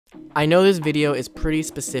I know this video is pretty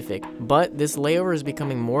specific, but this layover is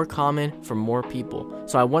becoming more common for more people,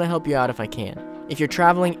 so I want to help you out if I can. If you're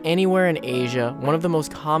traveling anywhere in Asia, one of the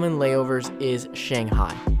most common layovers is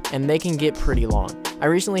Shanghai, and they can get pretty long. I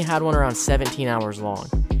recently had one around 17 hours long.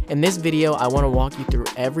 In this video, I want to walk you through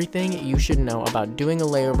everything you should know about doing a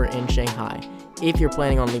layover in Shanghai if you're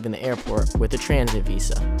planning on leaving the airport with a transit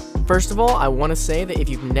visa. First of all, I want to say that if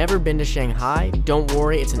you've never been to Shanghai, don't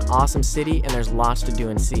worry, it's an awesome city and there's lots to do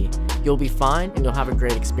and see. You'll be fine and you'll have a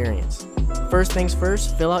great experience. First things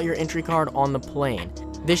first, fill out your entry card on the plane.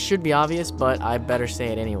 This should be obvious, but I better say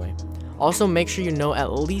it anyway. Also, make sure you know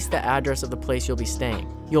at least the address of the place you'll be staying.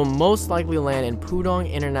 You'll most likely land in Pudong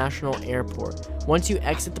International Airport. Once you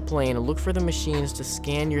exit the plane, look for the machines to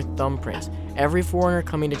scan your thumbprints. Every foreigner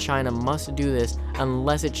coming to China must do this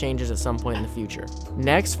unless it changes at some point in the future.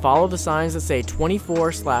 Next, follow the signs that say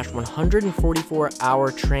 24/144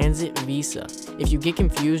 hour transit visa. If you get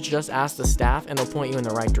confused, just ask the staff and they'll point you in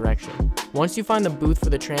the right direction. Once you find the booth for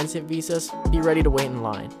the transit visas, be ready to wait in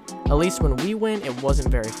line. At least when we went, it wasn't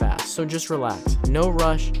very fast, so just relax. No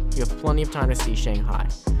rush, you have plenty of time to see Shanghai.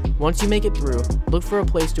 Once you make it through, look for a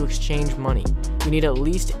place to exchange money. You need at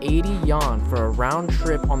least 80 yuan for a round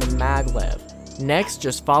trip on the maglev. Next,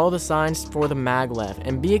 just follow the signs for the maglev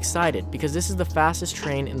and be excited because this is the fastest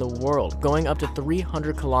train in the world, going up to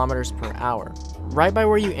 300 kilometers per hour. Right by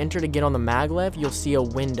where you enter to get on the maglev, you'll see a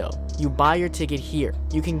window. You buy your ticket here.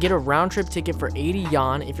 You can get a round trip ticket for 80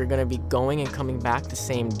 yuan if you're going to be going and coming back the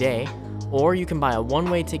same day, or you can buy a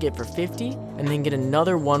one-way ticket for 50 and then get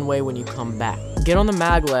another one-way when you come back. Get on the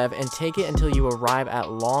maglev and take it until you arrive at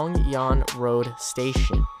Longyan Road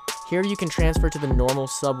Station. Here you can transfer to the normal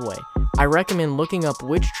subway. I recommend looking up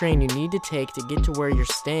which train you need to take to get to where you're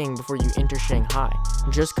staying before you enter Shanghai.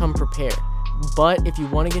 Just come prepared. But if you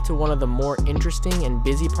want to get to one of the more interesting and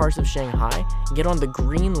busy parts of Shanghai, get on the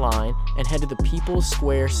green line and head to the People's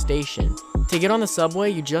Square Station. To get on the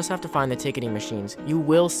subway, you just have to find the ticketing machines. You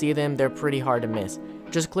will see them, they're pretty hard to miss.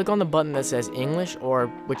 Just click on the button that says English or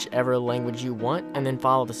whichever language you want and then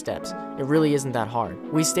follow the steps. It really isn't that hard.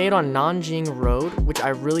 We stayed on Nanjing Road, which I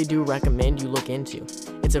really do recommend you look into.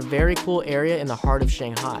 It's a very cool area in the heart of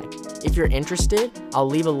Shanghai. If you're interested, I'll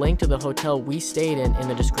leave a link to the hotel we stayed in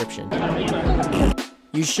the description.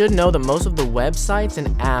 You should know that most of the websites and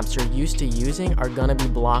apps you're used to using are gonna be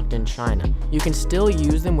blocked in China. You can still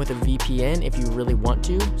use them with a VPN if you really want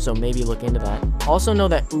to, so maybe look into that. Also know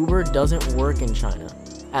that Uber doesn't work in China.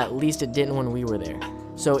 At least it didn't when we were there.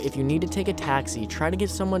 So if you need to take a taxi, try to get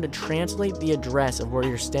someone to translate the address of where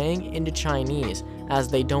you're staying into Chinese, as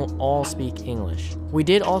they don't all speak English. We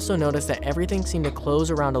did also notice that everything seemed to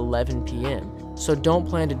close around 11 p.m., so don't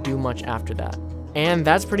plan to do much after that. And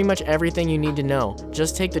that's pretty much everything you need to know.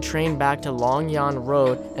 Just take the train back to Longyan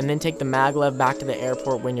Road and then take the maglev back to the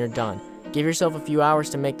airport when you're done. Give yourself a few hours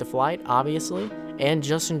to make the flight, obviously, and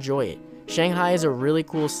just enjoy it. Shanghai is a really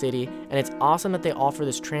cool city, and it's awesome that they offer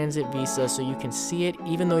this transit visa so you can see it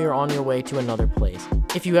even though you're on your way to another place.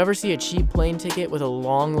 If you ever see a cheap plane ticket with a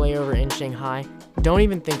long layover in Shanghai, don't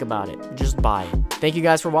even think about it, just buy it. Thank you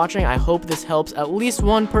guys for watching. I hope this helps at least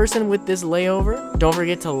one person with this layover. Don't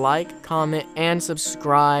forget to like, comment, and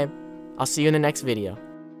subscribe. I'll see you in the next video.